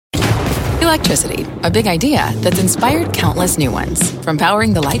Electricity, a big idea that's inspired countless new ones. From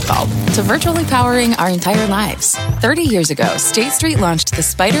powering the light bulb to virtually powering our entire lives. 30 years ago, State Street launched the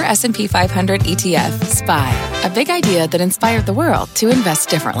Spider S&P 500 ETF, SPY. A big idea that inspired the world to invest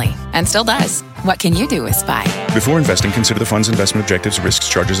differently. And still does. What can you do with SPY? Before investing, consider the fund's investment objectives, risks,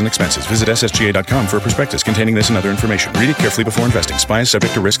 charges, and expenses. Visit ssga.com for a prospectus containing this and other information. Read it carefully before investing. SPY is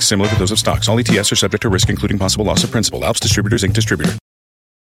subject to risks similar to those of stocks. All ETFs are subject to risk, including possible loss of principal. Alps Distributors, Inc. Distributor.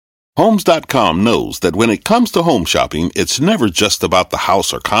 Homes.com knows that when it comes to home shopping, it's never just about the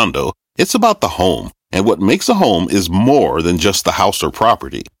house or condo. It's about the home. And what makes a home is more than just the house or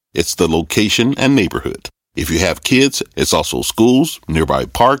property. It's the location and neighborhood. If you have kids, it's also schools, nearby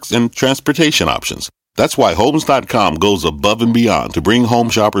parks, and transportation options. That's why Homes.com goes above and beyond to bring home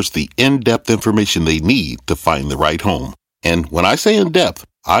shoppers the in-depth information they need to find the right home. And when I say in-depth,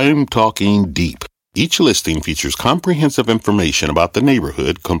 I'm talking deep. Each listing features comprehensive information about the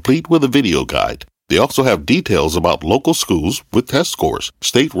neighborhood, complete with a video guide. They also have details about local schools with test scores,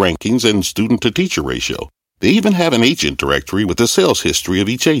 state rankings, and student-to-teacher ratio. They even have an agent directory with the sales history of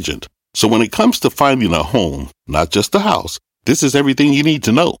each agent. So when it comes to finding a home, not just a house, this is everything you need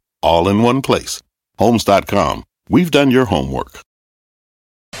to know, all in one place. Homes.com. We've done your homework.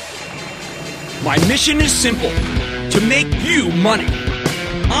 My mission is simple, to make you money.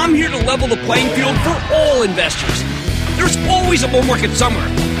 I'm here to level the playing field for all investors. There's always a bull market somewhere,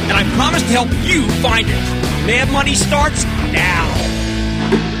 and I promise to help you find it. Mad Money starts now.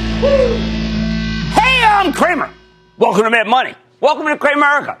 Hey, I'm Cramer. Welcome to Mad Money. Welcome to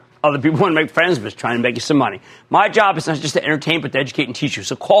Cramerica. Other people want to make friends, but trying to make you some money. My job is not just to entertain, but to educate and teach you.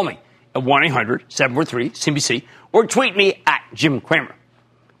 So call me at 1-800-743-CNBC or tweet me at Jim Cramer.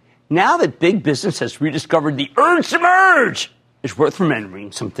 Now that big business has rediscovered the urge to merge, it's worth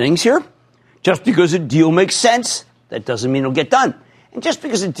remembering some things here. Just because a deal makes sense, that doesn't mean it'll get done. And just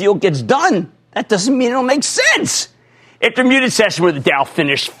because a deal gets done, that doesn't mean it'll make sense. After a muted session where the Dow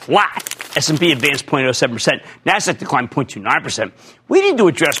finished flat, S&P advanced 0.07%, Nasdaq declined 0.29%, we need to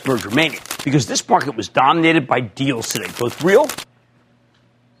address merger mania because this market was dominated by deals today, both real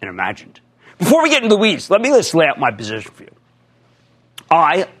and imagined. Before we get into the weeds, let me just lay out my position for you.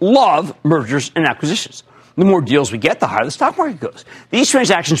 I love mergers and acquisitions. The more deals we get, the higher the stock market goes. These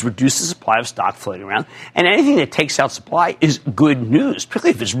transactions reduce the supply of stock floating around, and anything that takes out supply is good news,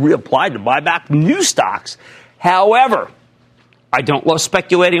 particularly if it's reapplied to buy back new stocks. However, I don't love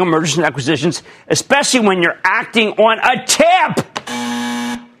speculating on mergers and acquisitions, especially when you're acting on a tip.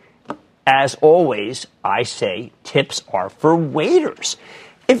 As always, I say tips are for waiters.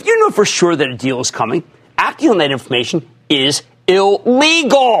 If you know for sure that a deal is coming, acting on that information is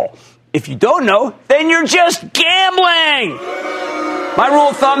illegal. If you don't know, then you're just gambling. My rule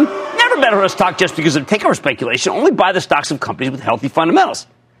of thumb, never bet on a stock just because of takeover speculation. Only buy the stocks of companies with healthy fundamentals.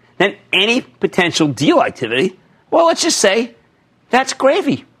 Then any potential deal activity, well, let's just say that's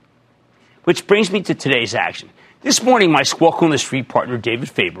gravy. Which brings me to today's action. This morning, my Squawk on the Street partner, David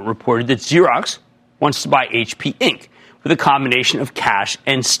Faber, reported that Xerox wants to buy HP Inc. with a combination of cash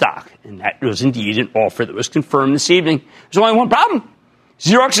and stock. And that was indeed an offer that was confirmed this evening. There's only one problem.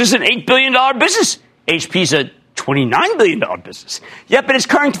 Xerox is an $8 billion business. HP is a $29 billion business. Yet, in its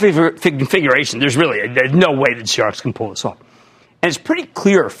current configuration, there's no way that Xerox can pull this off. And it's pretty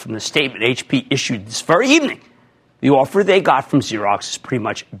clear from the statement HP issued this very evening. The offer they got from Xerox is pretty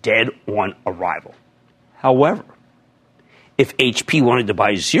much dead on arrival. However, if HP wanted to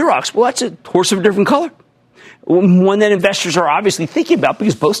buy Xerox, well, that's a horse of a different color. One that investors are obviously thinking about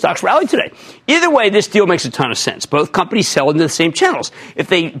because both stocks rallied today. Either way, this deal makes a ton of sense. Both companies sell into the same channels. If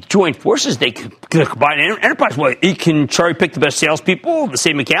they join forces, they can combine enterprise. Well, it can cherry pick the best salespeople, the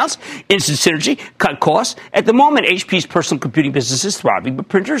same accounts, instant synergy, cut costs. At the moment, HP's personal computing business is thriving, but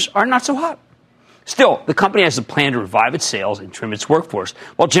printers are not so hot. Still, the company has a plan to revive its sales and trim its workforce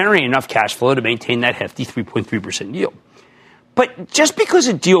while generating enough cash flow to maintain that hefty 3.3% yield. But just because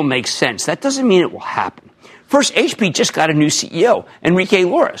a deal makes sense, that doesn't mean it will happen. First, HP just got a new CEO, Enrique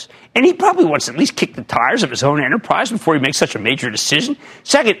Lores, and he probably wants to at least kick the tires of his own enterprise before he makes such a major decision.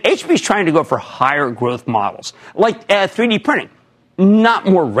 Second, HP is trying to go for higher growth models, like 3D printing, not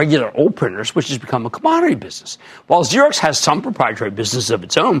more regular old printers, which has become a commodity business. While Xerox has some proprietary business of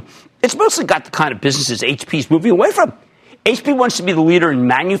its own, it's mostly got the kind of businesses HP is moving away from. HP wants to be the leader in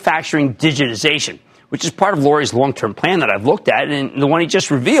manufacturing digitization, which is part of Lori's long-term plan that I've looked at and the one he just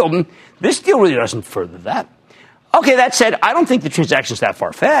revealed. And this deal really doesn't further that. Okay, that said, I don't think the transaction's that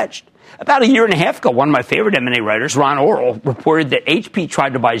far-fetched. About a year and a half ago, one of my favorite M&A writers, Ron Orrell, reported that HP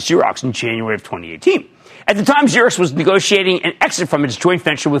tried to buy Xerox in January of 2018. At the time, Xerox was negotiating an exit from its joint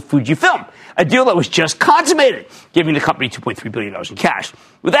venture with Fujifilm, a deal that was just consummated, giving the company $2.3 billion in cash.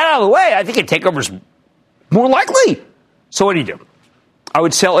 With that out of the way, I think a takeover is more likely. So what do? I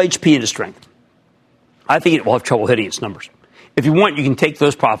would sell HP into strength. I think it will have trouble hitting its numbers. If you want, you can take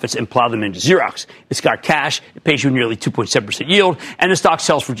those profits and plow them into Xerox. It's got cash, it pays you nearly 2.7% yield, and the stock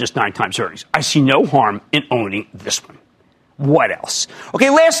sells for just 9 times earnings. I see no harm in owning this one. What else? Okay,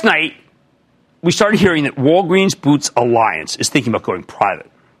 last night, we started hearing that Walgreens Boots Alliance is thinking about going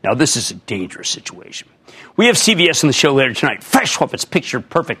private. Now, this is a dangerous situation. We have CVS on the show later tonight, fresh off its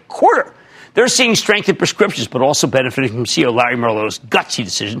picture-perfect quarter. They're seeing strength in prescriptions, but also benefiting from CEO Larry Merlo's gutsy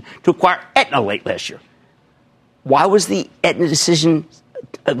decision to acquire Aetna late last year. Why was the Aetna decision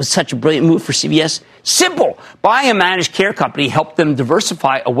such a brilliant move for CVS? Simple. Buying a managed care company helped them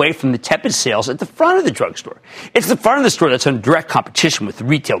diversify away from the tepid sales at the front of the drugstore. It's the front of the store that's under direct competition with the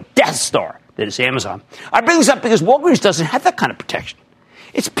retail Death Star that is Amazon. I bring this up because Walgreens doesn't have that kind of protection.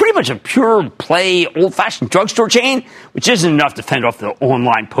 It's pretty much a pure play, old-fashioned drugstore chain, which isn't enough to fend off the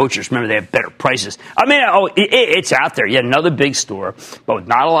online poachers. Remember, they have better prices. I mean, it's out there. Yet another big store, but with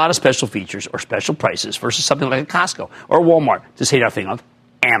not a lot of special features or special prices versus something like a Costco or a Walmart, to say nothing of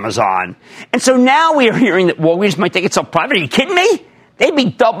Amazon. And so now we are hearing that Walgreens might take itself private. Are you kidding me? They'd be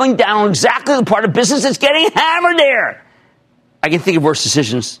doubling down on exactly the part of business that's getting hammered there. I can think of worse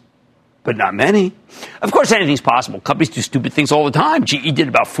decisions, but not many. Of course, anything's possible. Companies do stupid things all the time. GE did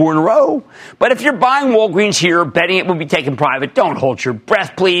about 4 in a row. But if you're buying Walgreens here, betting it will be taken private, don't hold your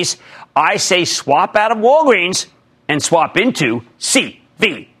breath, please. I say swap out of Walgreens and swap into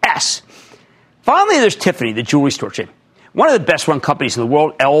CVS. Finally, there's Tiffany, the jewelry store chain. One of the best-run companies in the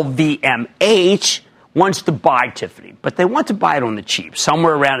world, LVMH, wants to buy Tiffany, but they want to buy it on the cheap,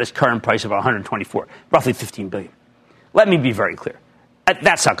 somewhere around its current price of $124, roughly $15 billion. Let me be very clear.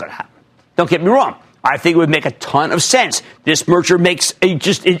 That's not going to happen. Don't get me wrong. I think it would make a ton of sense. This merger makes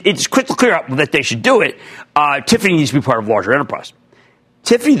it's crystal clear that they should do it. Tiffany needs to be part of a larger enterprise.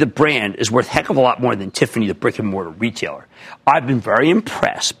 Tiffany, the brand, is worth a heck of a lot more than Tiffany, the brick-and-mortar retailer. I've been very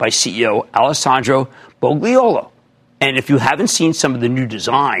impressed by CEO Alessandro Bogliolo. And if you haven't seen some of the new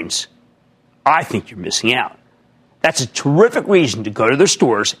designs, I think you're missing out. That's a terrific reason to go to their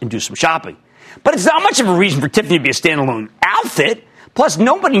stores and do some shopping. But it's not much of a reason for Tiffany to be a standalone outfit. Plus,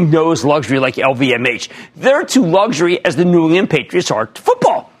 nobody knows luxury like LVMH. They're to luxury as the New England Patriots are to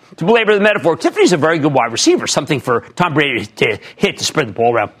football. To belabor the metaphor, Tiffany's a very good wide receiver, something for Tom Brady to hit to spread the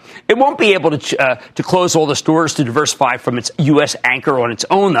ball around. It won't be able to close all the stores to diversify from its U.S. anchor on its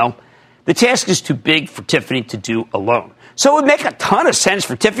own, though. The task is too big for Tiffany to do alone. So it would make a ton of sense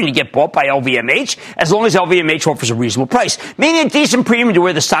for Tiffany to get bought by LVMH as long as LVMH offers a reasonable price, meaning a decent premium to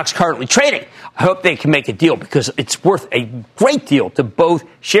where the stock's currently trading. I hope they can make a deal because it's worth a great deal to both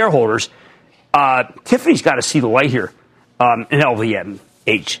shareholders. Tiffany's got to see the light here, and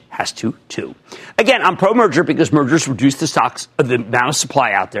LVMH has to, too. Again, I'm pro-merger because mergers reduce the stocks of the amount of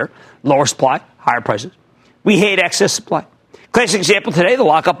supply out there. Lower supply, higher prices. We hate excess supply. Classic example today, the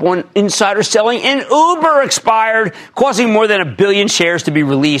lockup on insider selling in Uber expired, causing more than 1 billion shares to be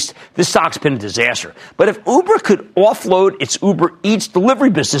released. This stock's been a disaster. But if Uber could offload its Uber Eats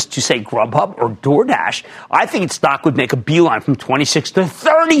delivery business to, say, Grubhub or DoorDash, I think its stock would make a beeline from 26 to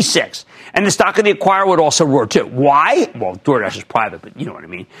 36. And the stock of the acquirer would also roar, too. Why? Well, DoorDash is private, but you know what I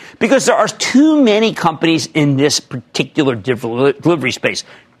mean. Because there are too many companies in this particular delivery space.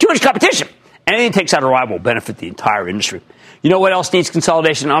 Too much competition. Anything that takes out a rival will benefit the entire industry. You know what else needs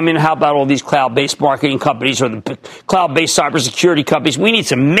consolidation? I mean, how about all these cloud-based marketing companies or the cloud-based cybersecurity companies? We need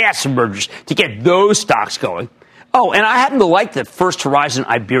some massive mergers to get those stocks going. Oh, and I happen to like the First Horizon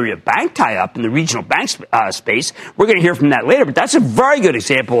Iberia Bank tie-up in the regional bank space. We're going to hear from that later, but that's a very good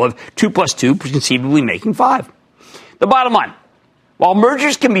example of 2 plus 2 conceivably making 5. The bottom line. While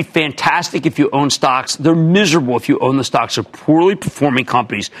mergers can be fantastic if you own stocks, they're miserable if you own the stocks of poorly performing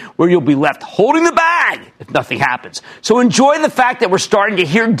companies where you'll be left holding the bag if nothing happens. So enjoy the fact that we're starting to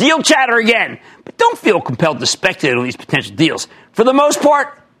hear deal chatter again, but don't feel compelled to speculate on these potential deals. For the most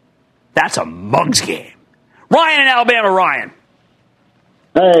part, that's a mug's game. Ryan in Alabama. Ryan.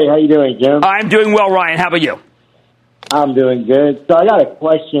 Hey, how you doing, Jim? I'm doing well, Ryan. How about you? I'm doing good. So I got a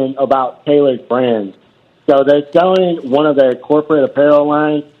question about Tailored Brands. So they're selling one of their corporate apparel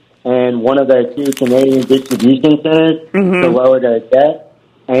lines and one of their 2 Canadian distribution centers to lower their debt.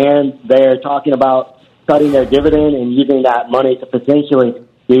 And they're talking about cutting their dividend and using that money to potentially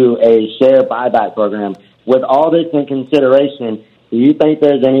do a share buyback program. With all this in consideration, do you think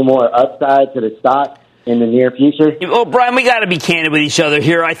there's any more upside to the stock in the near future? Well, Brian, we got to be candid with each other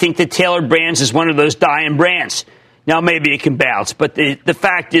here. I think that Tailored Brands is one of those dying brands. Now, maybe it can bounce, but the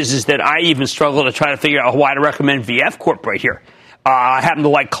fact is that I even struggle to try to figure out why to recommend VF Corp right here. I happen to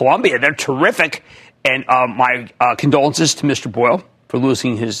like Columbia. They're terrific. And my condolences to Mr. Boyle for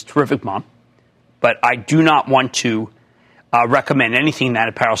losing his terrific mom. But I do not want to recommend anything in that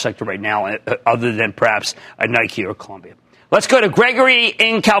apparel sector right now other than perhaps a Nike or Columbia. Let's go to Gregory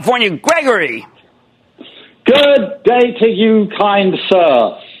in California. Gregory. Good day to you, kind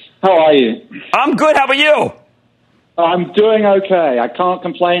sir. How are you? I'm good. How about you? I'm doing okay. I can't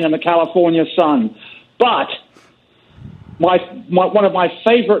complain in the California sun. But one of my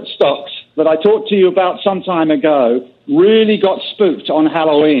favorite stocks that I talked to you about some time ago really got spooked on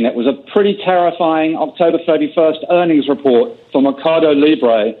Halloween. It was a pretty terrifying October 31st earnings report for Mercado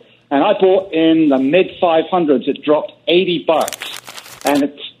Libre. And I bought in the mid-500s. It dropped $80, and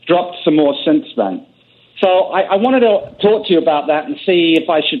it's dropped some more since then. So I wanted to talk to you about that and see if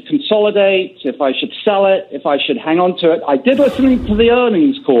I should consolidate, if I should sell it, if I should hang on to it. I did listen to the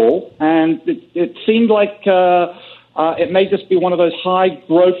earnings call, and it seemed like it may just be one of those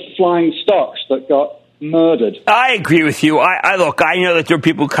high-growth flying stocks that got murdered. I agree with you. I know that there are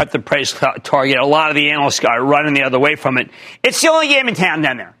people who cut the price target. A lot of the analysts are running the other way from it. It's the only game in town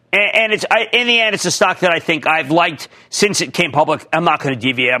down there. And it's in the end, it's a stock that I think I've liked since it came public. I'm not going to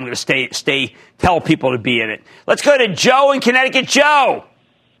deviate. I'm going to stay, tell people to be in it. Let's go to Joe in Connecticut. Joe.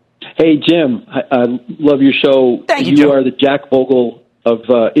 Hey, Jim. I love your show. Thank you, You Joe. are the Jack Bogle of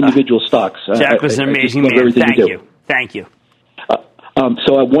individual stocks. Jack was an amazing man. Thank you.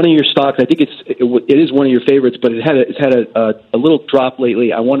 So one of your stocks, I think it is one of your favorites, but it's had a little drop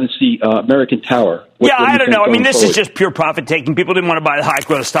lately. I want to see American Tower. I don't know. I mean, this is just pure profit taking. People didn't want to buy the high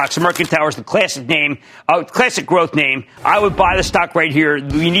growth stocks. American Tower is the classic name, classic growth name. I would buy the stock right here.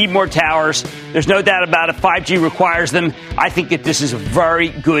 We need more towers. There's no doubt about it. 5G requires them. I think that this is a very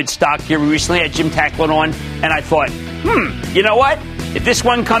good stock here. We recently had Jim Tacklet on, and I thought, you know what? If this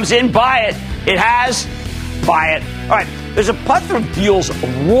one comes in, buy it. It has. Buy it. All right. There's a plethora of deals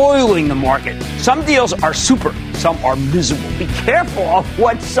roiling the market. Some deals are super. Some are miserable. Be careful of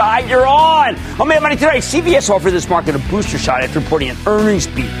what side you're on. On Mad Money today, CVS offered this market a booster shot after reporting an earnings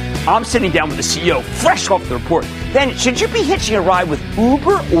beat. I'm sitting down with the CEO, fresh off the report. Then, should you be hitching a ride with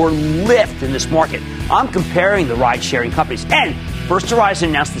Uber or Lyft in this market? I'm comparing the ride-sharing companies. And First Horizon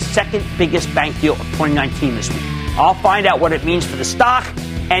announced the second biggest bank deal of 2019 this week. I'll find out what it means for the stock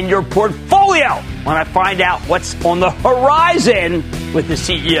and your portfolio when I find out what's on the horizon with the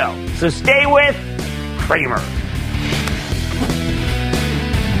CEO. So stay with Cramer.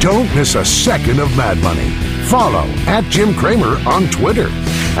 Don't miss a second of Mad Money. Follow @Jim Cramer on Twitter.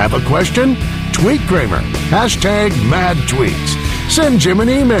 Have a question? Tweet Cramer. #MadTweets. Send Jim an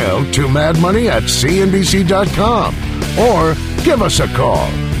email to madmoney@cnbc.com or give us a call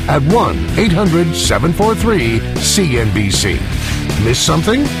at 1-800-743-CNBC. Miss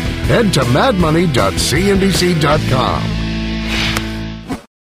something? Head to madmoney.cnbc.com.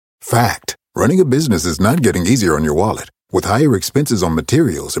 Fact. Running a business is not getting easier on your wallet. With higher expenses on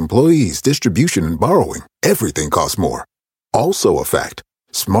materials, employees, distribution, and borrowing, everything costs more. Also a fact.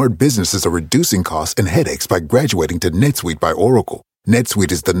 Smart businesses are reducing costs and headaches by graduating to NetSuite by Oracle.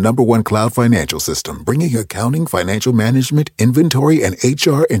 NetSuite is the #1 cloud financial system, bringing accounting, financial management, inventory, and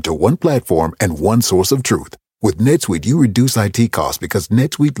HR into one platform and one source of truth. With NetSuite, you reduce IT costs because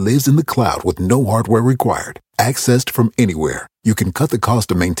NetSuite lives in the cloud with no hardware required, accessed from anywhere. You can cut the cost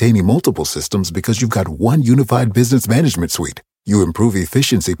of maintaining multiple systems because you've got one unified business management suite. You improve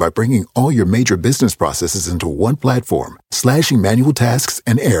efficiency by bringing all your major business processes into one platform, slashing manual tasks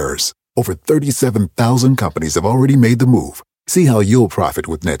and errors. Over 37,000 companies have already made the move. See how you'll profit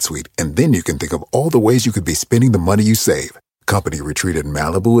with NetSuite, and then you can think of all the ways you could be spending the money you save. Company retreat in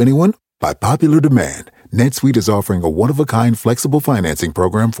Malibu, anyone? By popular demand, NetSuite is offering a one-of-a-kind flexible financing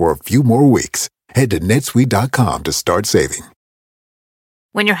program for a few more weeks. Head to netsuite.com to start saving.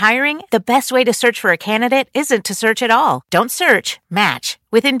 When you're hiring, the best way to search for a candidate isn't to search at all. Don't search, match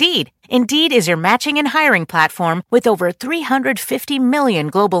with Indeed. Indeed is your matching and hiring platform with over 350 million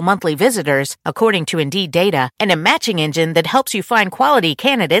global monthly visitors, according to Indeed data, and a matching engine that helps you find quality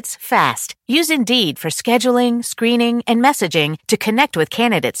candidates fast. Use Indeed for scheduling, screening, and messaging to connect with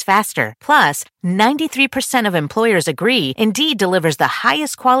candidates faster. Plus, 93% of employers agree Indeed delivers the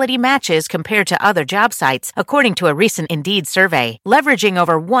highest quality matches compared to other job sites, according to a recent Indeed survey. Leveraging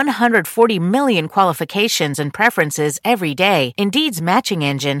over 140 million qualifications and preferences every day, Indeed's matching hiring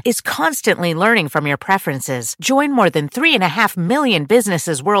engine is constantly learning from your preferences. Join more than 3.5 million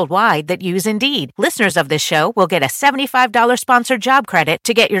businesses worldwide that use Indeed. Listeners of this show will get a $75 sponsored job credit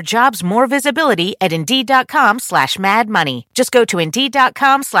to get your jobs more visibility at Indeed.com/MadMoney. Just go to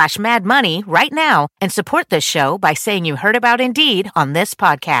Indeed.com/MadMoney right now and support this show by saying you heard about Indeed on this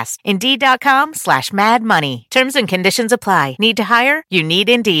podcast. Indeed.com/MadMoney. Terms and conditions apply. Need to hire? You need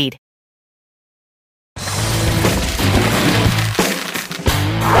Indeed.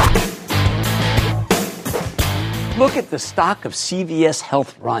 Look at the stock of CVS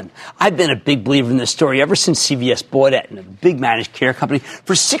Health run. I've been a big believer in this story ever since CVS bought Aetna, a big managed care company,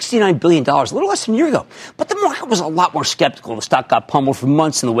 for $69 billion, a little less than a year ago. But the market was a lot more skeptical. The stock got pummeled for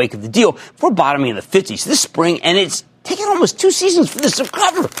months in the wake of the deal before bottoming in the 50s this spring, and it's taken almost 2 seasons for this to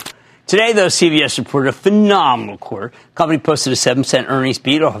recover. Today, though, CVS reported a phenomenal quarter. The company posted a 7-cent earnings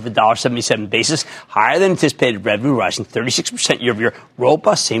beat off of a $1.77 basis, higher than anticipated revenue, rising 36% year-over-year.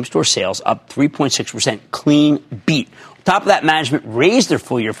 Robust same-store sales up 3.6%, clean beat. On top of that, management raised their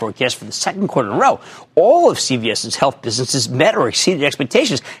full-year forecast for the second quarter in a row. All of CVS's health businesses met or exceeded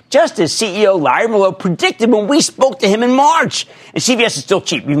expectations, just as CEO Larry Merlo predicted when we spoke to him in March. And CVS is still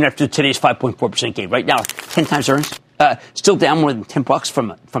cheap, even after today's 5.4% gain. Right now, 10 times earnings. Still down more than $10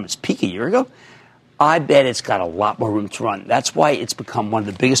 from its peak a year ago. I bet it's got a lot more room to run. That's why it's become one of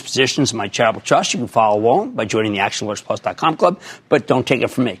the biggest positions in my charitable trust. You can follow along by joining the ActionAlertsPlus.com club, but don't take it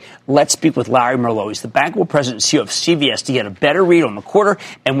from me. Let's speak with Larry Merlo. He's the bankable president and CEO of CVS to get a better read on the quarter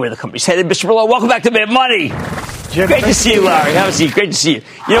and where the company's headed. Mr. Merlo, welcome back to Mad Money. Jim, great to see you, Larry. Have a seat. Great to see you.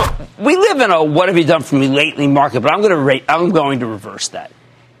 You know, we live in a what have you done for me lately market, but I'm going to reverse that.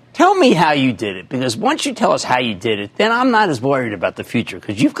 Tell me how you did it, because once you tell us how you did it, then I'm not as worried about the future,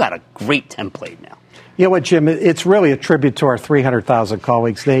 because you've got a great template now. You know what, Jim? It's really a tribute to our 300,000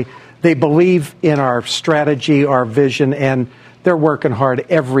 colleagues. They believe in our strategy, our vision, and they're working hard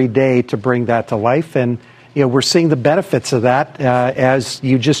every day to bring that to life. And you know, we're seeing the benefits of that, as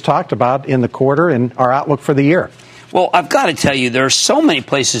you just talked about, in the quarter and our outlook for the year. Well, I've got to tell you, there are so many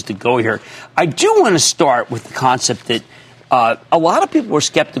places to go here. I do want to start with the concept that a lot of people were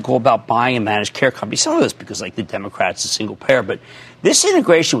skeptical about buying a managed care company. Some of this because, like, the Democrats, a single payer. But this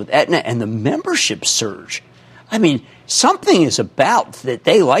integration with Aetna and the membership surge, I mean, something is about that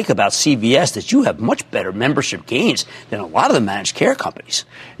they like about CVS that you have much better membership gains than a lot of the managed care companies.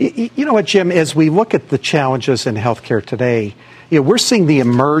 You know what, Jim, as we look at the challenges in healthcare today, you know, we're seeing the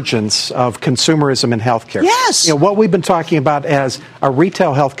emergence of consumerism in healthcare. Yes. You know, what we've been talking about as a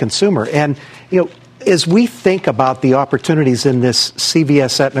retail health consumer. And, you know, as we think about the opportunities in this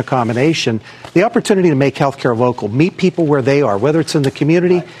CVS-Aetna combination, the opportunity to make healthcare local, meet people where they are, whether it's in the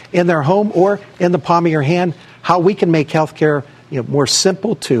community, in their home, or in the palm of your hand, how we can make healthcare, you know, more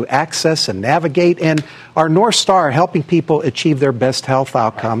simple to access and navigate, and our North Star helping people achieve their best health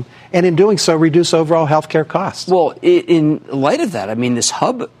outcome, and in doing so, reduce overall healthcare costs. Well, in light of that, I mean, this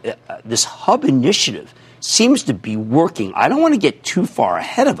hub initiative seems to be working. I don't want to get too far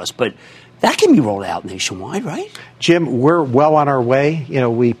ahead of us, but that can be rolled out nationwide, right? Jim, we're well on our way. You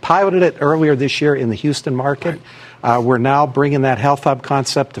know, we piloted it earlier this year in the Houston market. Right. We're now bringing that health hub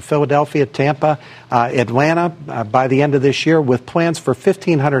concept to Philadelphia, Tampa, Atlanta by the end of this year, with plans for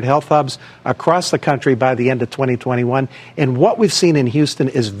 1,500 health hubs across the country by the end of 2021. And what we've seen in Houston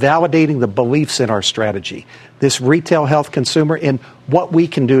is validating the beliefs in our strategy, this retail health consumer, and what we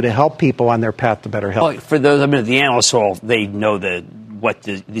can do to help people on their path to better health. Well, for those, I mean, the analysts, they know what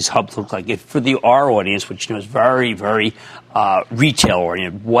these hubs look like. For our audience, which you know is very, very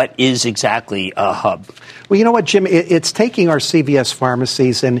retail-oriented, what is exactly a hub? Well, you know what, Jim? It's taking our CVS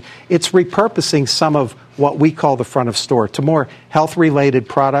pharmacies and it's repurposing some of what we call the front of store to more health-related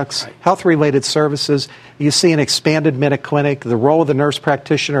products, right, health-related services. You see an expanded Minute Clinic. The role of the nurse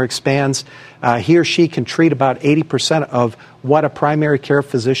practitioner expands. He or she can treat about 80% of what a primary care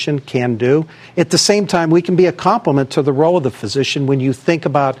physician can do. At the same time, we can be a complement to the role of the physician when you think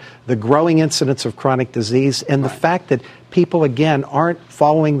about the growing incidence of chronic disease and the fact that people, again, aren't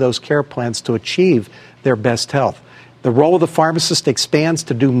following those care plans to achieve their best health. The role of the pharmacist expands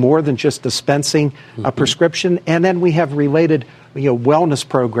to do more than just dispensing a prescription. And then we have related, wellness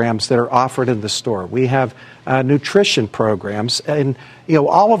programs that are offered in the store. We have nutrition programs, and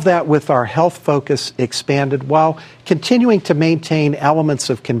all of that with our health focus expanded while continuing to maintain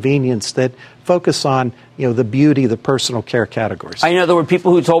elements of convenience that focus on the beauty, the personal care categories. I know there were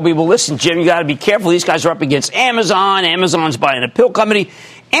people who told me, well, listen, Jim, you got to be careful. These guys are up against Amazon. Amazon's buying a pill company.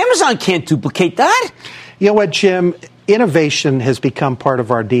 Amazon can't duplicate that. You know what, Jim? innovation has become part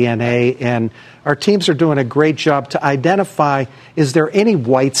of our DNA, and our teams are doing a great job to identify, is there any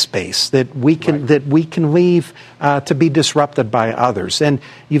white space that we can leave to be disrupted by others? And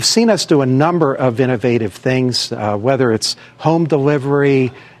you've seen us do a number of innovative things, whether it's home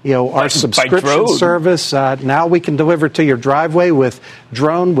delivery, our subscription service. Now we can deliver to your driveway with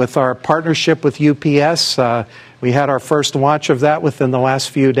drone, with our partnership with UPS. We had our first launch of that within the last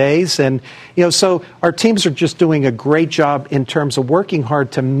few days. And, so our teams are just doing a great job in terms of working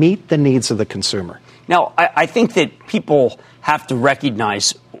hard to meet the needs of the consumer. Now, I think that people have to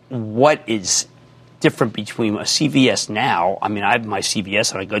recognize what is different between a CVS now. I mean, I have my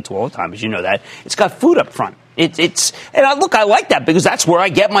CVS that I go to all the time, as you know that. It's got food up front. I like that because that's where I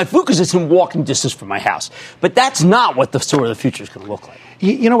get my food because it's in walking distance from my house. But that's not what the store of the future is going to look like.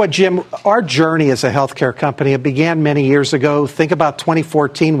 You know what, Jim? Our journey as a healthcare company, it began many years ago. Think about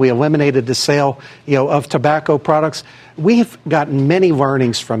 2014. We eliminated the sale, of tobacco products. We've gotten many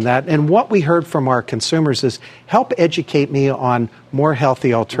learnings from that. And what we heard from our consumers is help educate me on more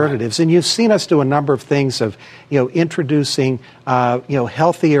healthy alternatives. Right. And you've seen us do a number of things of, introducing,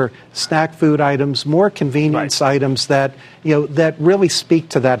 healthier snack food items, more convenience items that really speak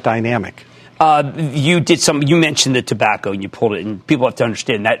to that dynamic. You mentioned the tobacco and you pulled it, and people have to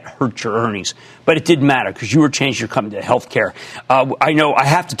understand that hurt your earnings, but it didn't matter because you were changing your company to healthcare. I know I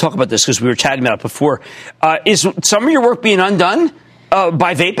have to talk about this because we were chatting about it before. Is some of your work being undone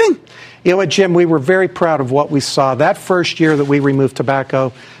by vaping? You know what, Jim, we were very proud of what we saw. That first year that we removed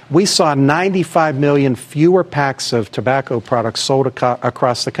tobacco, we saw 95 million fewer packs of tobacco products sold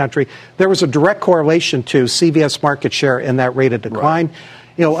across the country. There was a direct correlation to CVS market share in that rate of decline. Right.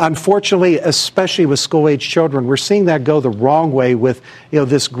 Unfortunately, especially with school-age children, we're seeing that go the wrong way with,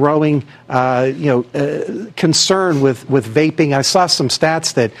 this growing, concern with vaping. I saw some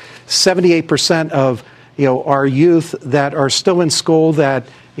stats that 78% of, our youth that are still in school that,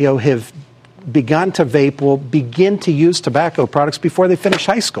 have begun to vape will begin to use tobacco products before they finish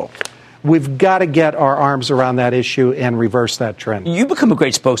high school. We've got to get our arms around that issue and reverse that trend. You become a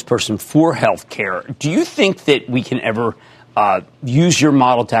great spokesperson for healthcare. Do you think that we can ever use your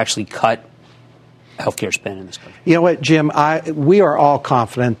model to actually cut healthcare spend in this country? You know what, Jim? We are all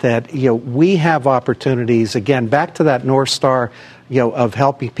confident that we have opportunities. Again, back to that North Star, of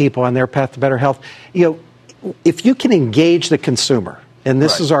helping people on their path to better health. If you can engage the consumer, and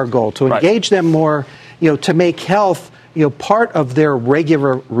this is our goal, to engage them more, to make health part of their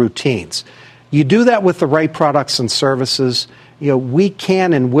regular routines. You do that with the right products and services. We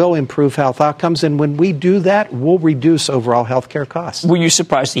can and will improve health outcomes, and when we do that, we'll reduce overall healthcare costs. Were you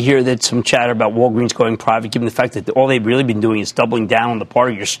surprised to hear that some chatter about Walgreens going private, given the fact that all they've really been doing is doubling down on the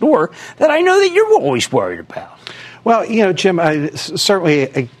part of your store that I know that you're always worried about? Well, Jim, I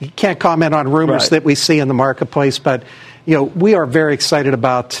can't comment on rumors that we see in the marketplace, but we are very excited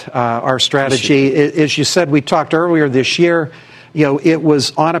about our strategy. As you said, we talked earlier this year. It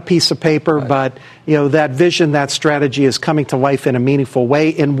was on a piece of paper, but, that vision, that strategy is coming to life in a meaningful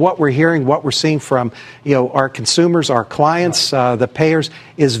way. And what we're hearing, what we're seeing from, our consumers, our clients, the payers,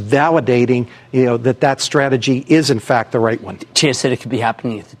 is validating, that strategy is, in fact, the right one. Chance that it could be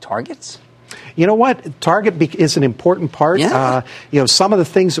happening at the Targets? You know what? Target is an important part. Yeah. Some of the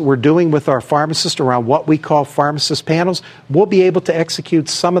things that we're doing with our pharmacists around what we call pharmacist panels, we'll be able to execute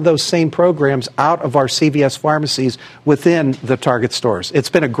some of those same programs out of our CVS pharmacies within the Target stores. It's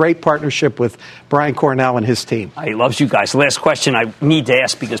been a great partnership with Brian Cornell and his team. He loves you guys. Last question I need to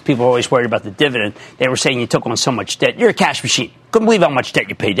ask because people are always worried about the dividend. They were saying you took on so much debt. You're a cash machine. Couldn't believe how much debt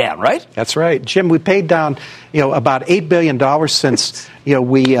you paid down, right? That's right. Jim, we paid down, about $8 billion since,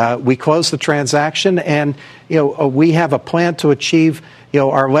 we closed the transaction. And, we have a plan to achieve,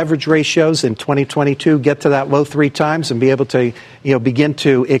 our leverage ratios in 2022, get to that low 3 times and be able to, begin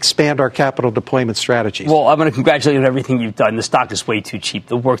to expand our capital deployment strategies. Well, I'm going to congratulate you on everything you've done. The stock is way too cheap.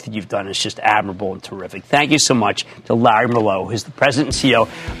 The work that you've done is just admirable and terrific. Thank you so much to Larry Merlo, who's the president and CEO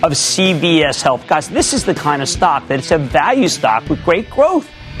of CVS Health. Guys, this is the kind of stock that it's a value stock with great growth.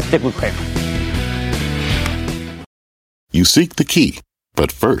 Stick with Cramer. You seek the key,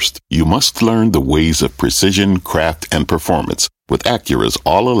 but first, you must learn the ways of precision, craft, and performance with Acura's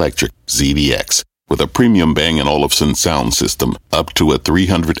all-electric ZDX. With a premium Bang & Olufsen sound system up to a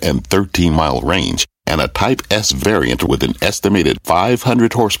 313-mile range and a Type S variant with an estimated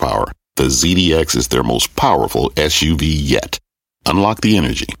 500 horsepower, the ZDX is their most powerful SUV yet. Unlock the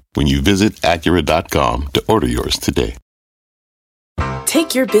energy when you visit Acura.com to order yours today.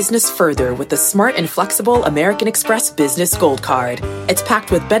 Take your business further with the smart and flexible American Express Business Gold Card. It's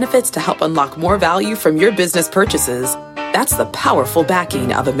packed with benefits to help unlock more value from your business purchases. That's the powerful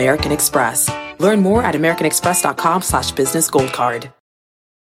backing of American Express. Learn more at americanexpress.com/businessgoldcard.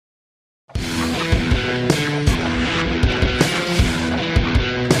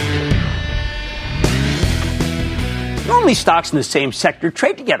 Normally, stocks in the same sector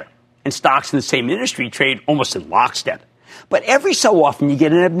trade together, and stocks in the same industry trade almost in lockstep. But every so often, you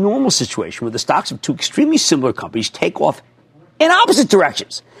get an abnormal situation where the stocks of two extremely similar companies take off in opposite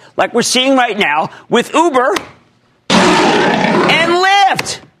directions, like we're seeing right now with Uber and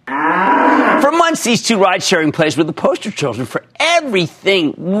Lyft. For months, these two ride-sharing plays were the poster children for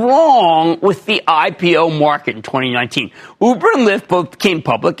everything wrong with the IPO market in 2019. Uber and Lyft both came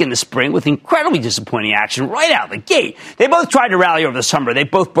public in the spring with incredibly disappointing action right out of the gate. They both tried to rally over the summer. They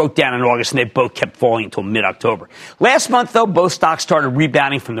both broke down in August, and they both kept falling until mid-October. Last month, though, both stocks started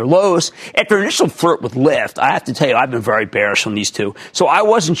rebounding from their lows. After an initial flirt with Lyft, I have to tell you, I've been very bearish on these two, so I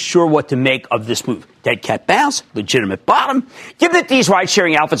wasn't sure what to make of this move. Dead cat bounce, legitimate bottom. Given that these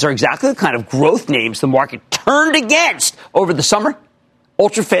ride-sharing outfits are exactly the kind of growth names the market turned against over the summer,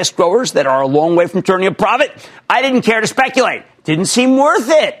 ultra-fast growers that are a long way from turning a profit, I didn't care to speculate. Didn't seem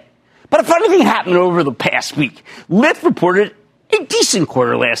worth it. But a funny thing happened over the past week. Lyft reported a decent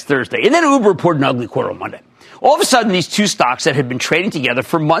quarter last Thursday, and then Uber reported an ugly quarter on Monday. All of a sudden, these two stocks that had been trading together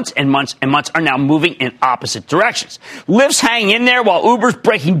for months and months and months are now moving in opposite directions. Lyft's hanging in there while Uber's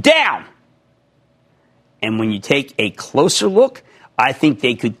breaking down. And when you take a closer look, I think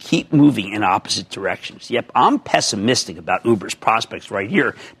they could keep moving in opposite directions. Yep, I'm pessimistic about Uber's prospects right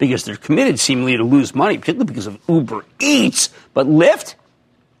here because they're committed seemingly to lose money, particularly because of Uber Eats. But Lyft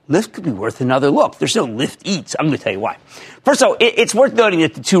could be worth another look. There's no Lyft Eats. I'm going to tell you why. First of all, it's worth noting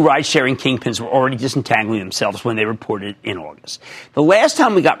that the two ride-sharing kingpins were already disentangling themselves when they reported in August. The last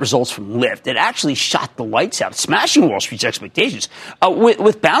time we got results from Lyft, it actually shot the lights out, smashing Wall Street's expectations.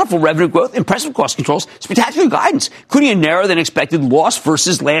 With bountiful revenue growth, impressive cost controls, spectacular guidance, including a narrower-than-expected loss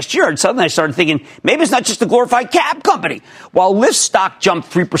versus last year. And suddenly I started thinking, maybe it's not just a glorified cab company. While Lyft's stock jumped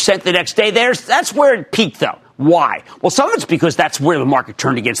 3% the next day, that's where it peaked, though. Why? Well, some of it's because that's where the market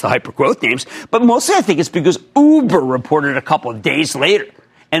turned against the hyper-growth names, but mostly I think it's because Uber reported a couple of days later,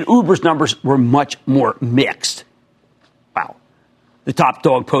 and Uber's numbers were much more mixed. Wow. The top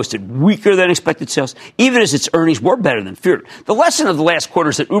dog posted weaker than expected sales, even as its earnings were better than feared. The lesson of the last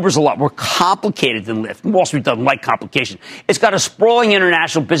quarter is that Uber's a lot more complicated than Lyft. Wall Street doesn't like complication. It's got a sprawling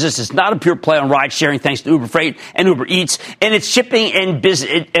international business. It's not a pure play on ride sharing thanks to Uber Freight and Uber Eats. And its shipping and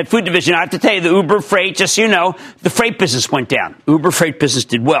food division, I have to tell you, the Uber Freight, just so you know, the freight business went down. Uber Freight business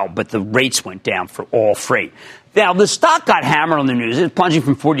did well, but the rates went down for all freight. Now, the stock got hammered on the news. It's plunging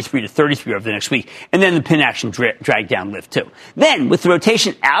from 43 to 33 over the next week. And then the pin action dragged down Lyft, too. Then, with the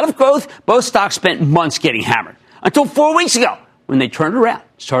rotation out of growth, both stocks spent months getting hammered. Until 4 weeks ago, when they turned around,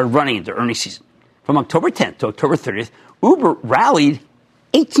 started running into earnings season. From October 10th to October 30th, Uber rallied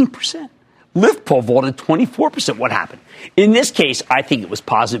 18%. Lyft pole vaulted 24%. What happened? In this case, I think it was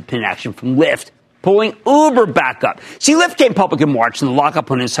positive pin action from Lyft, pulling Uber back up. See, Lyft came public in March, and the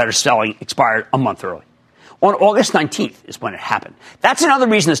lockup on insider selling expired a month early. On August 19th is when it happened. That's another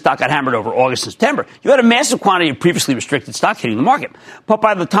reason the stock got hammered over August and September. You had a massive quantity of previously restricted stock hitting the market. But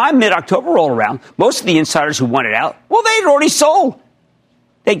by the time mid-October rolled around, most of the insiders who wanted out, well, they had already sold.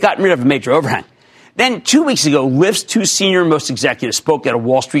 They'd gotten rid of a major overhang. Then 2 weeks ago, Lyft's two senior most executives spoke at a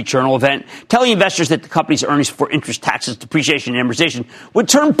Wall Street Journal event, telling investors that the company's earnings before interest, taxes, depreciation, and amortization would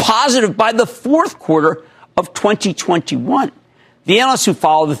turn positive by the fourth quarter of 2021. The analysts who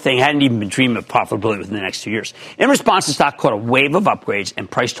followed the thing hadn't even been dreaming of profitability within the next 2 years. In response, the stock caught a wave of upgrades and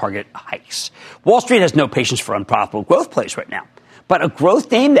price target hikes. Wall Street has no patience for unprofitable growth plays right now. But a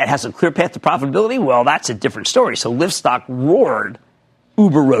growth name that has a clear path to profitability, well, that's a different story. So Lyft stock roared.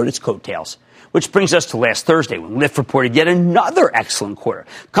 Uber rode its coattails. Which brings us to last Thursday, when Lyft reported yet another excellent quarter.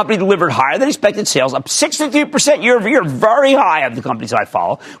 The company delivered higher than expected sales, up 63% year over year, very high of the companies I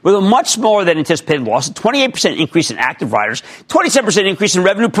follow, with a much smaller than anticipated loss, a 28% increase in active riders, 27% increase in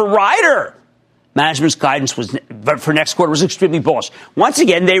revenue per rider. Management's guidance for next quarter was extremely bullish. Once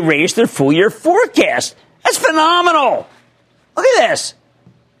again, they raised their full-year forecast. That's phenomenal. Look at this.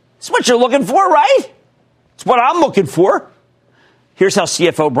 It's what you're looking for, right? It's what I'm looking for. Here's how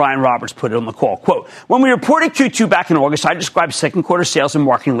CFO Brian Roberts put it on the call. Quote, when we reported Q2 back in August, I described second quarter sales and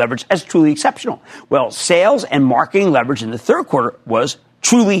marketing leverage as truly exceptional. Well, sales and marketing leverage in the third quarter was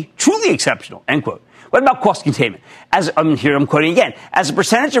truly, truly exceptional, end quote. What about cost containment? Here I'm quoting again. As a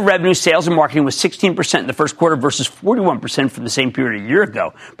percentage of revenue, sales and marketing was 16% in the first quarter versus 41% from the same period a year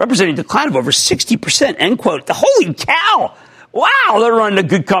ago, representing a decline of over 60%, end quote. Holy cow! Wow, they're running a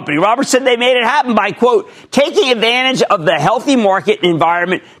good company. Roberts said they made it happen by, quote, taking advantage of the healthy market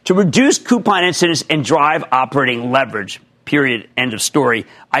environment to reduce coupon incidence and drive operating leverage. period, end of story.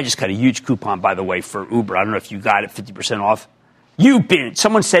 I just got a huge coupon, by the way, for Uber. I don't know if you got it 50% off.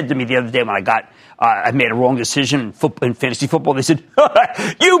 Someone said to me the other day when I made a wrong decision in fantasy football, they said,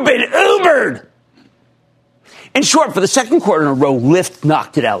 you've been Ubered. In short, for the second quarter in a row, Lyft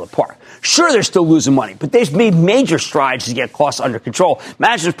knocked it out of the park. Sure, they're still losing money, but they've made major strides to get costs under control.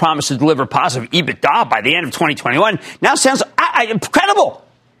 Management's promise to deliver positive EBITDA by the end of 2021 now sounds incredible.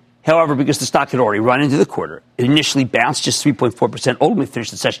 However, because the stock had already run into the quarter, it initially bounced just 3.4%, ultimately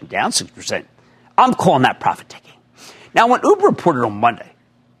finished the session down 6%. I'm calling that profit taking. Now, when Uber reported on Monday,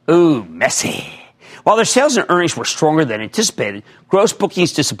 messy. While their sales and earnings were stronger than anticipated, gross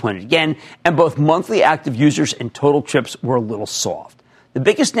bookings disappointed again, and both monthly active users and total trips were a little soft. The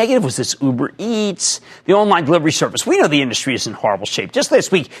biggest negative was this Uber Eats, the online delivery service. We know the industry is in horrible shape. Just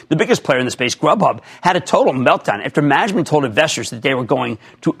last week, the biggest player in the space, Grubhub, had a total meltdown after management told investors that they were going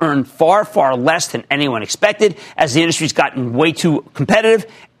to earn far, far less than anyone expected as the industry's gotten way too competitive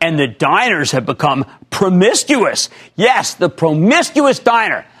and the diners have become promiscuous. Yes, the promiscuous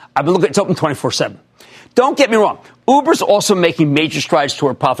diner. I've been looking, it's open 24/7. Don't get me wrong. Uber's also making major strides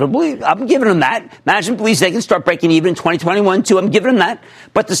toward profitability. I'm giving them that. Management believes they can start breaking even in 2021, too. I'm giving them that.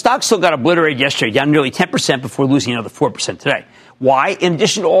 But the stock still got obliterated yesterday, down nearly 10% before losing another 4% today. Why? In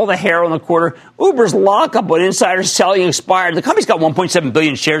addition to all the hair on the quarter, Uber's lockup on insiders selling expired. The company's got 1.7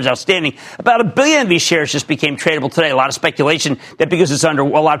 billion shares outstanding. About 1 billion of these shares just became tradable today. A lot of speculation that because it's under, a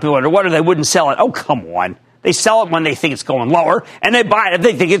lot of people are underwater, they wouldn't sell it. Oh, come on. They sell it when they think it's going lower, and they buy it if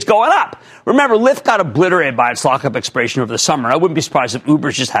they think it's going up. Remember, Lyft got obliterated by its lockup expiration over the summer. I wouldn't be surprised if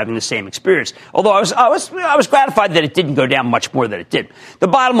Uber's just having the same experience. Although I was gratified that it didn't go down much more than it did. The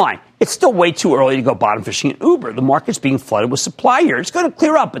bottom line, it's still way too early to go bottom fishing in Uber. The market's being flooded with supply here. It's going to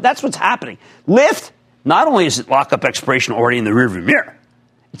clear up, but that's what's happening. Lyft, not only is it lockup expiration already in the rearview mirror,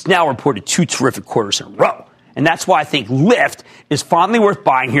 it's now reported 2 terrific quarters in a row. And that's why I think Lyft is finally worth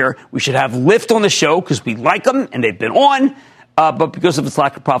buying here. We should have Lyft on the show because we like them and they've been on. But because of its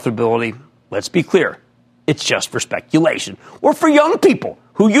lack of profitability, let's be clear, it's just for speculation or for young people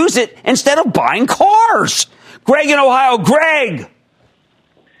who use it instead of buying cars. Greg in Ohio. Greg.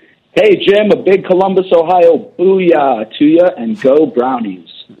 Hey, Jim, a big Columbus, Ohio booyah to you and go Brownies.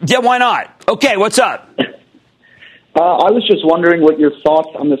 Yeah, why not? Okay, what's up? I was just wondering what your thoughts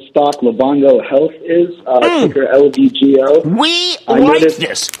on the stock Livongo Health is, ticker LVGO. We like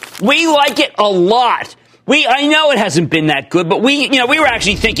this. We like it a lot. I know it hasn't been that good, but we were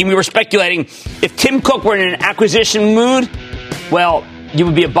actually thinking, we were speculating if Tim Cook were in an acquisition mood, well, you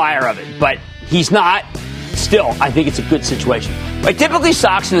would be a buyer of it, but he's not. Still, I think it's a good situation. Right? Typically,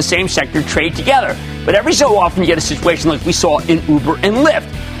 stocks in the same sector trade together, but every so often you get a situation like we saw in Uber and Lyft.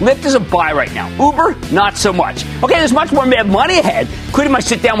 Lyft is a buy right now. Uber, not so much. Okay, there's much more mad money ahead, including my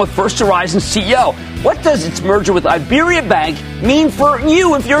sit-down with First Horizon CEO. What does its merger with Iberia Bank mean for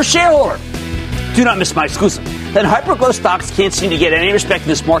you if you're a shareholder? Do not miss my exclusive. Then hyper-growth stocks can't seem to get any respect in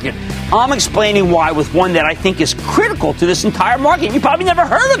this market. I'm explaining why with one that I think is critical to this entire market. You probably never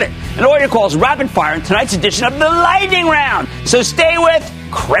heard of it. And all your calls rapid fire in tonight's edition of the Lightning Round. So stay with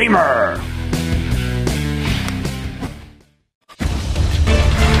Cramer.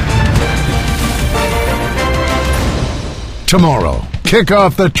 Tomorrow, kick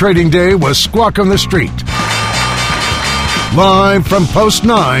off the trading day with Squawk on the Street. Live from Post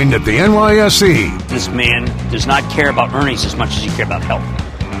 9 at the NYSE. This man does not care about earnings as much as he cares about health.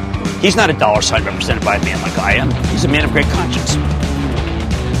 He's not a dollar sign represented by a man like I am. He's a man of great conscience.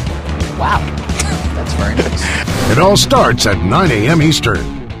 Wow. That's very nice. It all starts at 9 a.m.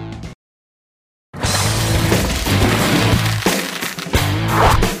 Eastern.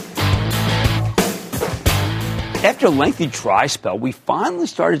 After a lengthy dry spell, we finally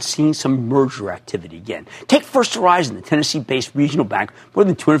started seeing some merger activity again. Take First Horizon, the Tennessee-based regional bank, more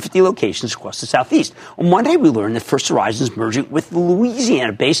than 250 locations across the Southeast. On Monday, we learned that First Horizon is merging with the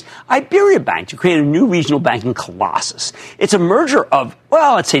Louisiana-based Iberia Bank to create a new regional banking colossus. It's a merger of,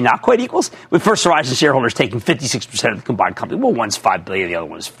 well, let's say not quite equals, with First Horizon shareholders taking 56% of the combined company. Well, one's $5 billion, the other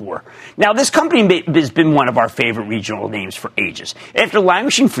one is $4 billion. Now, this company has been one of our favorite regional names for ages. After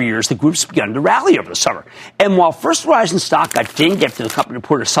languishing for years, the group's begun to rally over the summer. And while First Horizon stock got dinged after the company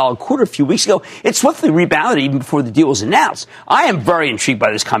reported a solid quarter a few weeks ago, it swiftly rebounded even before the deal was announced. I am very intrigued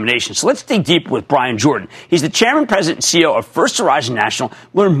by this combination, so let's dig deeper with Brian Jordan. He's the chairman, president, and CEO of First Horizon National.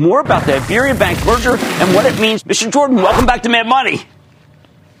 Learn more about the Iberia Bank merger and what it means. Mr. Jordan, welcome back to Mad Money.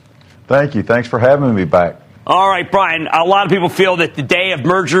 Thank you. Thanks for having me back. All right, Brian, a lot of people feel that the day of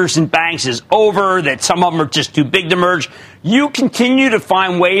mergers and banks is over, that some of them are just too big to merge. You continue to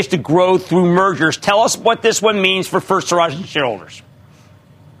find ways to grow through mergers. Tell us what this one means for First Horizon shareholders.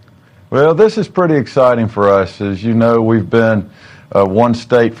 Well, this is pretty exciting for us. As you know, we've been a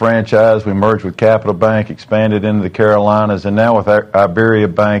one-state franchise. We merged with Capital Bank, expanded into the Carolinas, and now with Iberia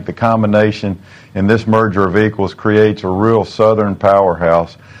Bank, the combination in this merger of equals creates a real southern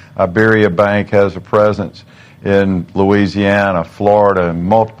powerhouse. Iberia Bank has a presence in Louisiana, Florida, and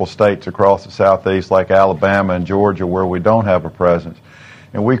multiple states across the southeast like Alabama and Georgia where we don't have a presence.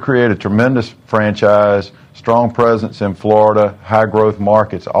 And we create a tremendous franchise, strong presence in Florida, high-growth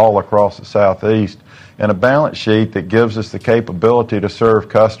markets all across the southeast, and a balance sheet that gives us the capability to serve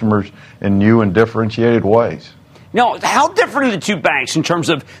customers in new and differentiated ways. Now, how different are the two banks in terms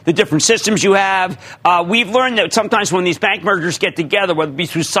of the different systems you have? We've learned that sometimes when these bank mergers get together, whether it be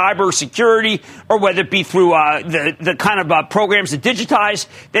through cyber security or whether it be through the kind of programs that digitize,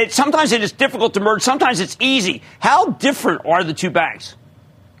 that sometimes it is difficult to merge, sometimes it's easy. How different are the two banks?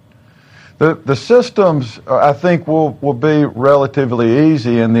 The systems, I think, will be relatively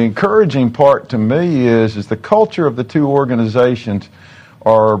easy, and the encouraging part to me is the culture of the two organizations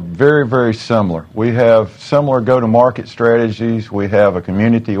are very, very similar. We have similar go-to-market strategies. We have a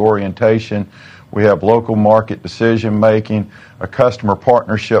community orientation. We have local market decision-making, a customer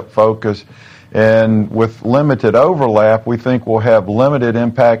partnership focus. And with limited overlap, we think we'll have limited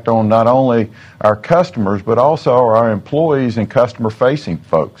impact on not only our customers, but also our employees and customer-facing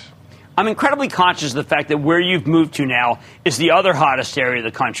folks. I'm incredibly conscious of the fact that where you've moved to now is the other hottest area of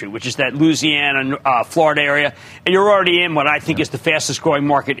the country, which is that Louisiana, Florida area. And you're already in what I think is the fastest growing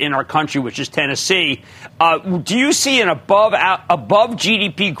market in our country, which is Tennessee. Do you see an above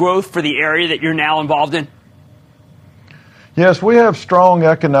GDP growth for the area that you're now involved in? Yes, we have strong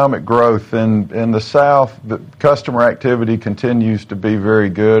economic growth. In the South, the customer activity continues to be very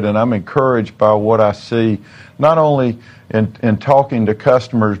good, and I'm encouraged by what I see, not only in talking to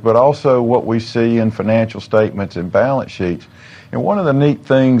customers, but also what we see in financial statements and balance sheets. And one of the neat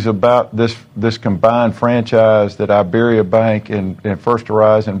things about this combined franchise that Iberia Bank and First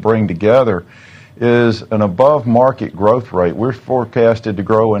Horizon bring together is an above-market growth rate. We're forecasted to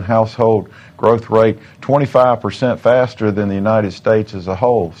grow in household growth rate 25% faster than the United States as a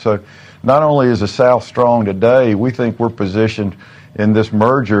whole. So not only is the South strong today, we think we're positioned in this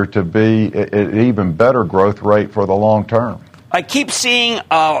merger to be an even better growth rate for the long term. I keep seeing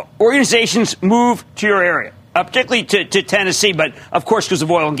organizations move to your area, particularly to Tennessee, but of course because of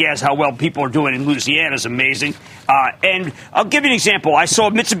oil and gas, how well people are doing in Louisiana is amazing. And I'll give you an example. I saw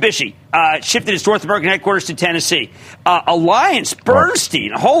Mitsubishi shifted its North American headquarters to Tennessee. Alliance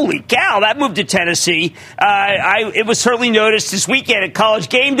Bernstein, holy cow, that moved to Tennessee. It was certainly noticed this weekend at College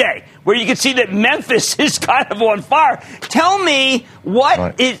Game Day, where you can see that Memphis is kind of on fire. Tell me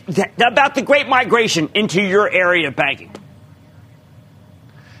what is about the great migration into your area of banking.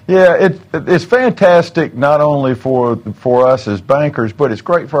 Yeah, it's fantastic not only for us as bankers, but it's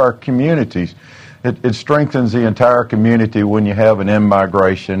great for our communities. It strengthens the entire community when you have an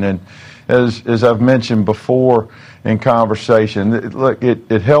in-migration. And as I've mentioned before in conversation,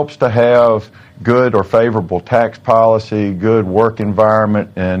 it helps to have good or favorable tax policy, good work environment,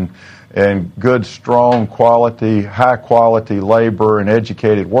 and good, strong quality, high-quality labor and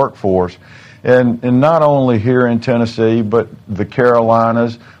educated workforce. And not only here in Tennessee, but the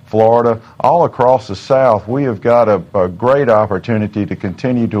Carolinas, Florida, all across the South, we have got a great opportunity to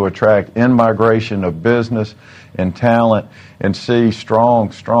continue to attract in-migration of business and talent and see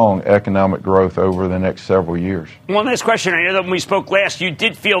strong economic growth over the next several years. One last question. I know that when we spoke last, you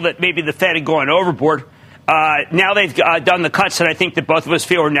did feel that maybe the Fed had gone overboard. Now they've done the cuts that I think that both of us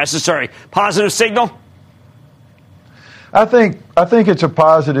feel are necessary. Positive signal? I think it's a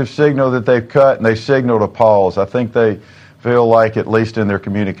positive signal that they've cut and they signaled a pause. I think they feel like, at least in their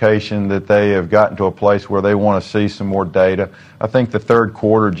communication, that they have gotten to a place where they want to see some more data. I think the third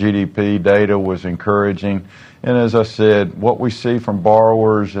quarter GDP data was encouraging. And as I said, what we see from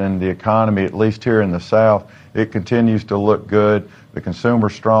borrowers and the economy, at least here in the South, it continues to look good. The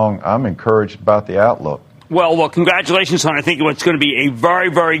consumer's strong. I'm encouraged about the outlook. Well, congratulations on, I think, what's going to be a very,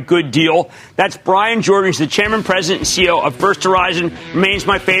 very good deal. That's Brian Jordan. He's the chairman, president, and CEO of First Horizon. Remains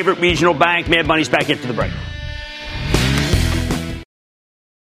my favorite regional bank. Mad Money's back after the break.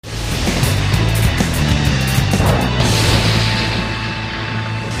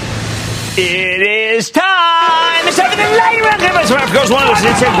 It is time. It's time for the lightning round.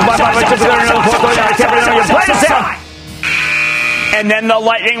 And then the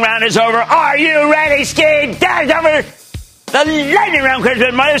lightning round is over. Are you ready, Skate? That is over. The lightning round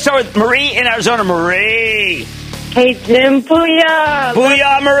question. Let's start with Marie in Arizona. Marie. Hey, Jim. Booyah.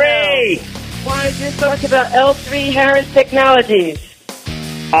 Booyah, Marie. Wanted to talk about L3 Harris Technologies.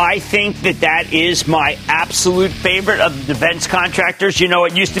 I think that is my absolute favorite of the defense contractors. You know,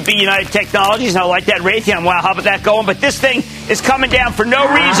 it used to be United Technologies, and I like that Raytheon. Wow, how about that going? But this thing is coming down for no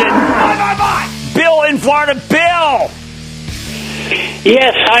reason. Bill in Florida. Bill!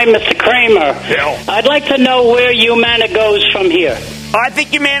 Yes, hi, Mr. Cramer. Bill. I'd like to know where Humana goes from here. I think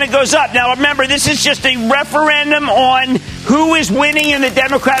Humana goes up. Now, remember, this is just a referendum on who is winning in the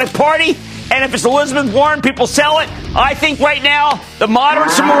Democratic Party. And if it's Elizabeth Warren, people sell it. I think right now, the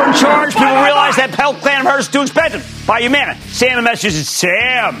moderates are more in charge. People realize that health plan of hers is too expensive. Buy Humana. Sam in Massachusetts.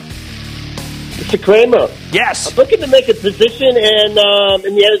 Sam. Mr. Kramer. Yes. I'm looking to make a position in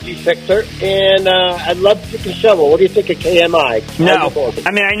the energy sector, and I'd love to take a shovel. What do you think of KMI? No.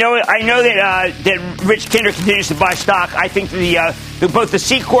 I mean, I know that Rich Kinder continues to buy stock. I think both the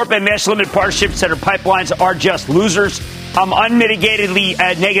C Corp and Master Limited Partnerships that are pipelines are just losers. I'm unmitigatedly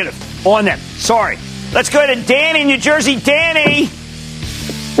negative on them. Sorry. Let's go to Danny in New Jersey. Danny.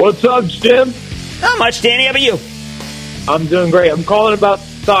 What's up, Jim? Not much, Danny. How about you? I'm doing great. I'm calling about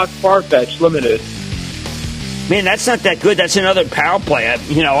stock Farfetch Limited. Man, that's not that good. That's another power play.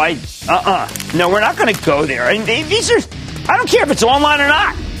 No, we're not going to go there. I mean, these are. I don't care if it's online or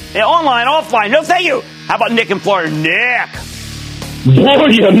not. Online, offline. No, thank you. How about Nick in Florida? Nick.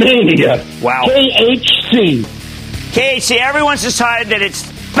 Warrior Mania. Wow. KHC. KHC. Everyone's decided that it's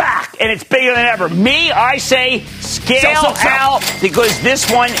back and it's bigger than ever. Me, I say scale out because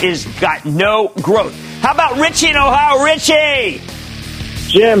this one is got no growth. How about Richie in Ohio? Richie.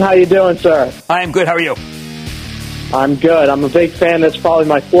 Jim, how you doing, sir? I am good. How are you? I'm good. I'm a big fan. That's probably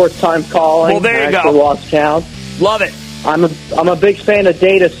my fourth time calling. Well, there you I go. Lost count. Love it. I'm a big fan of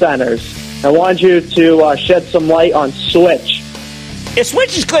data centers. I want you to shed some light on Switch. Yeah,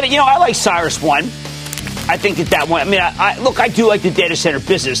 Switch is good. You know, I like Cyrus One. I think that one. I mean, I do like the data center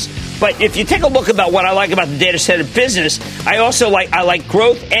business. But if you take a look about what I like about the data center business, I like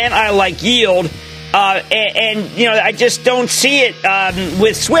growth and I like yield. And you know, I just don't see it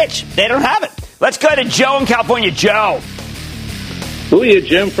with Switch. They don't have it. Let's go to Joe in California. Joe. Booyah,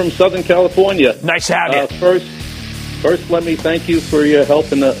 Jim from Southern California. Nice to have you. First, let me thank you for your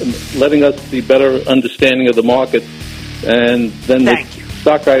help in letting us see better understanding of the market. And then the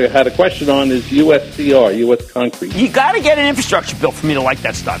stock I had a question on is USCR, U.S. Concrete. You got to get an infrastructure bill for me to like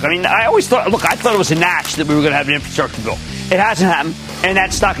that stock. I mean, I thought it was a natch that we were going to have an infrastructure bill. It hasn't happened, and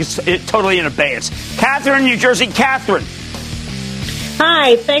that stock is totally in abeyance. Catherine, New Jersey. Catherine.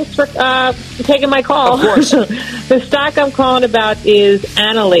 Hi, thanks for taking my call. Of course. The stock I'm calling about is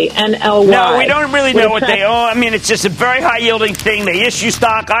Annaly, NLY. No, we don't really know what they own. I mean, it's just a very high-yielding thing. They issue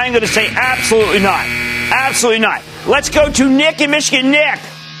stock. I'm going to say absolutely not. Absolutely not. Let's go to Nick in Michigan. Nick.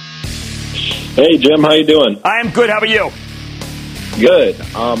 Hey, Jim. How you doing? I am good. How about you? Good.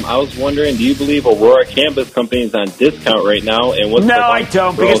 I was wondering, do you believe Aurora Canvas Company is on discount right now? And what's No, I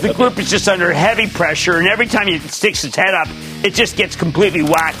don't, because the group is just under heavy pressure, and every time it sticks its head up, it just gets completely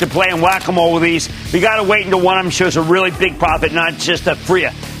whacked. They're playing whack-a-mole with these. We got to wait until one of them shows a really big profit, not just a free.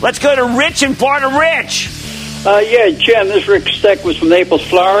 Let's go to Rich in Florida. Rich. Yeah, Jim, this is Rick Steck was from Naples,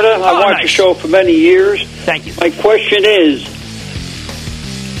 Florida. I watched your show for many years. Thank you. My question is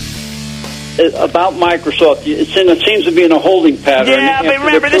about Microsoft. It seems to be in a holding pattern. Yeah, but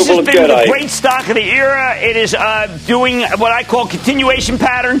remember, this has been the great stock of the era. It is doing what I call continuation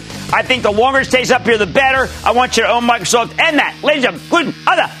pattern. I think the longer it stays up here, the better. I want you to own Microsoft. And that, ladies and gentlemen, good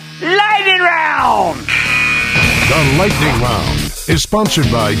other lightning round. The lightning round is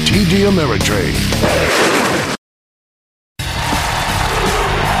sponsored by TD Ameritrade.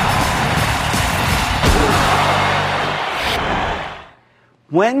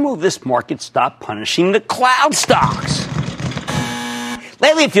 When will this market stop punishing the cloud stocks?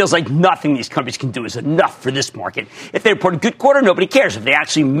 Lately, it feels like nothing these companies can do is enough for this market. If they report a good quarter, nobody cares. If they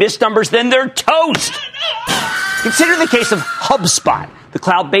actually miss numbers, then they're toast. Consider the case of HubSpot, the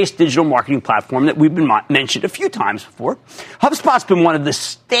cloud-based digital marketing platform that we've been mentioned a few times before. HubSpot's been one of the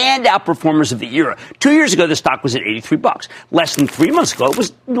standout performers of the era. 2 years ago, the stock was at $83. Less than 3 months ago, it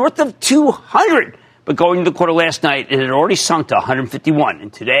was north of $200. But going into the quarter last night, it had already sunk to $151.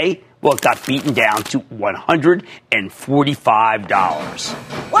 And today, well, it got beaten down to $145.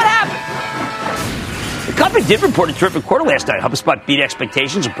 What happened? The company did report a terrific quarter last night. HubSpot beat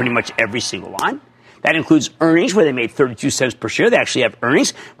expectations on pretty much every single line. That includes earnings, where they made 32 cents per share. They actually have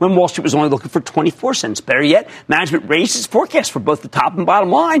earnings when Wall Street was only looking for 24 cents. Better yet, management raised its forecast for both the top and bottom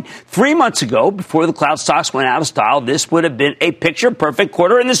line. 3 months ago, before the cloud stocks went out of style, this would have been a picture-perfect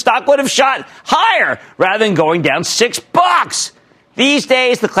quarter, and the stock would have shot higher rather than going down $6. These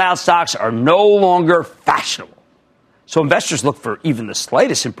days, the cloud stocks are no longer fashionable. So investors look for even the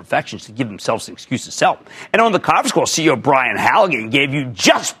slightest imperfections to give themselves an excuse to sell. And on the conference call, CEO Brian Halligan gave you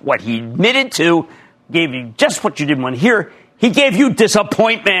just what he admitted to, gave you just what you didn't want to hear. He gave you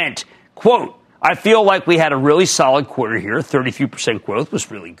disappointment. Quote, I feel like we had a really solid quarter here. 33% growth was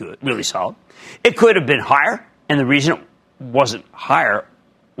really good, really solid. It could have been higher, and the reason it wasn't higher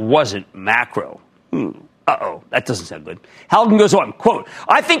wasn't macro. That doesn't sound good. Halligan goes on, quote,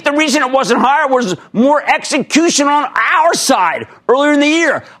 I think the reason it wasn't higher was more execution on our side earlier in the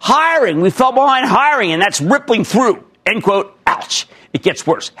year. Hiring, we fell behind hiring, and that's rippling through, end quote. Ouch. It gets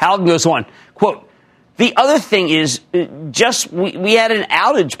worse. Halligan goes on, quote, the other thing is we had an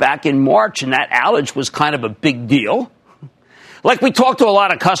outage back in March, and that outage was kind of a big deal. Like we talked to a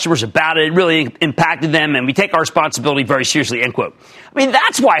lot of customers about it. It really impacted them, and we take our responsibility very seriously, end quote. I mean,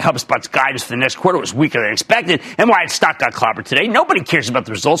 that's why HubSpot's guidance for the next quarter was weaker than expected and why its stock got clobbered today. Nobody cares about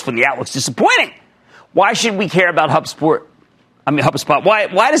the results when the outlook's disappointing. Why should we care about HubSpot?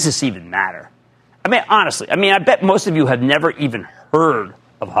 Why does this even matter? I mean, honestly, I bet most of you have never even heard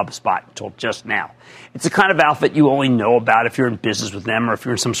of HubSpot until just now. It's the kind of outfit you only know about if you're in business with them or if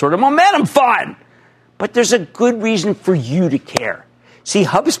you're in some sort of momentum fund. But there's a good reason for you to care. See,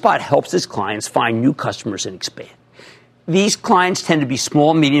 HubSpot helps its clients find new customers and expand. These clients tend to be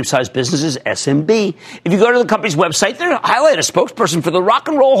small and medium-sized businesses, SMB. If you go to the company's website, they highlight a spokesperson for the Rock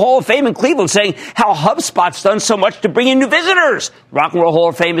and Roll Hall of Fame in Cleveland saying how HubSpot's done so much to bring in new visitors. Rock and Roll Hall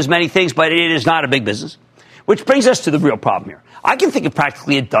of Fame is many things, but it is not a big business. Which brings us to the real problem here. I can think of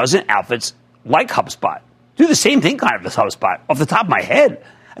practically a dozen outfits like HubSpot. Do the same thing kind of as HubSpot off the top of my head.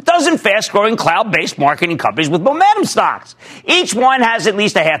 A dozen fast-growing cloud-based marketing companies with momentum stocks. Each one has at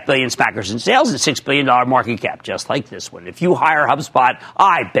least $500 million smackers in sales and $6 billion market cap, just like this one. If you hire HubSpot,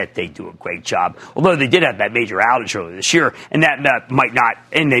 I bet they do a great job. Although they did have that major outage earlier this year, and that might not,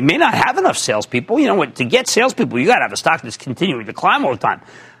 and they may not have enough salespeople. You know what? To get salespeople, you got to have a stock that's continuing to climb all the time.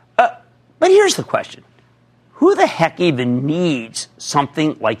 But here's the question. Who the heck even needs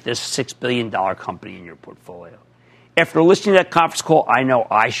something like this $6 billion company in your portfolio? After listening to that conference call, I know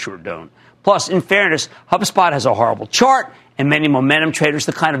I sure don't. Plus, in fairness, HubSpot has a horrible chart, and many momentum traders,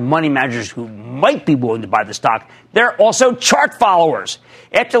 the kind of money managers who might be willing to buy the stock, they're also chart followers.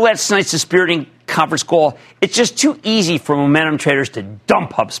 After last night's dispiriting conference call, it's just too easy for momentum traders to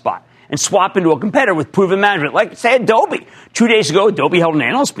dump HubSpot and swap into a competitor with proven management, like, say, Adobe. 2 days ago, Adobe held an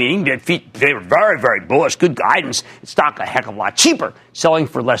analyst meeting. They were very, very bullish, good guidance. Its stock a heck of a lot cheaper, selling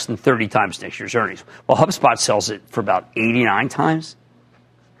for less than 30 times next year's earnings. Well, HubSpot sells it for about 89 times.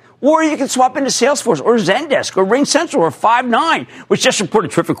 Or you can swap into Salesforce or Zendesk or RingCentral or Five9, which just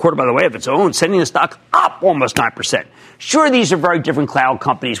reported a terrific quarter, by the way, of its own, sending the stock up almost 9%. Sure, these are very different cloud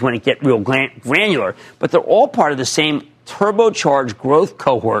companies when it get real granular, but they're all part of the same turbocharged growth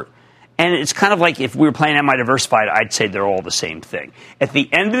cohort. And it's kind of like if we were playing Am I Diversified, I'd say they're all the same thing. At the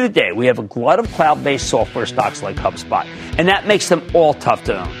end of the day, we have a glut of cloud-based software stocks like HubSpot, and that makes them all tough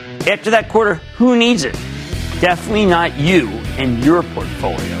to own. After that quarter, who needs it? Definitely not you and your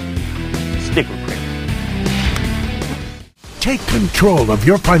portfolio. Stick with Cramer. Take control of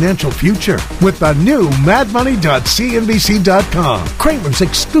your financial future with the new madmoney.cnbc.com. Cramer's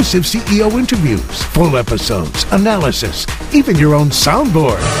exclusive CEO interviews, full episodes, analysis, even your own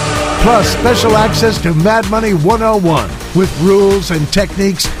soundboard. Plus special access to Mad Money 101 with rules and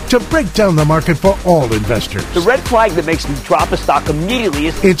techniques to break down the market for all investors. The red flag that makes me drop a stock immediately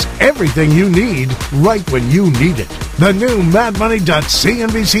is... It's everything you need right when you need it. The new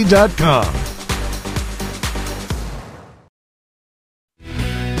madmoney.cnbc.com.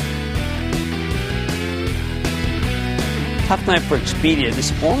 Tough night for Expedia.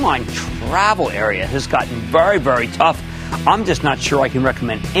 This online travel area has gotten very, very tough. I'm just not sure I can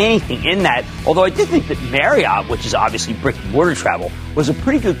recommend anything in that, although I did think that Marriott, which is obviously brick-and-mortar travel, was a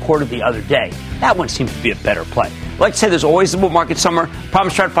pretty good quarter the other day. That one seems to be a better play. Like I said, there's always the bull market somewhere.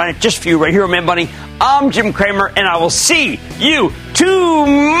 Promise to try to find it just for you right here on Mad Money. I'm Jim Cramer, and I will see you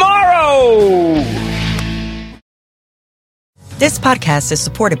tomorrow! This podcast is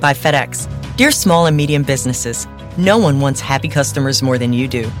supported by FedEx. Dear small and medium businesses, no one wants happy customers more than you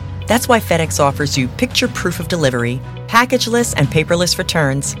do. That's why FedEx offers you picture proof of delivery, packageless and paperless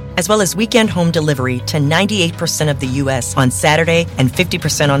returns, as well as weekend home delivery to 98% of the U.S. on Saturday and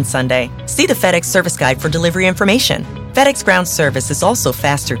 50% on Sunday. See the FedEx service guide for delivery information. FedEx Ground service is also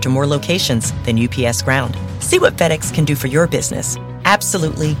faster to more locations than UPS Ground. See what FedEx can do for your business.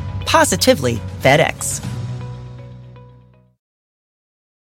 Absolutely, positively FedEx.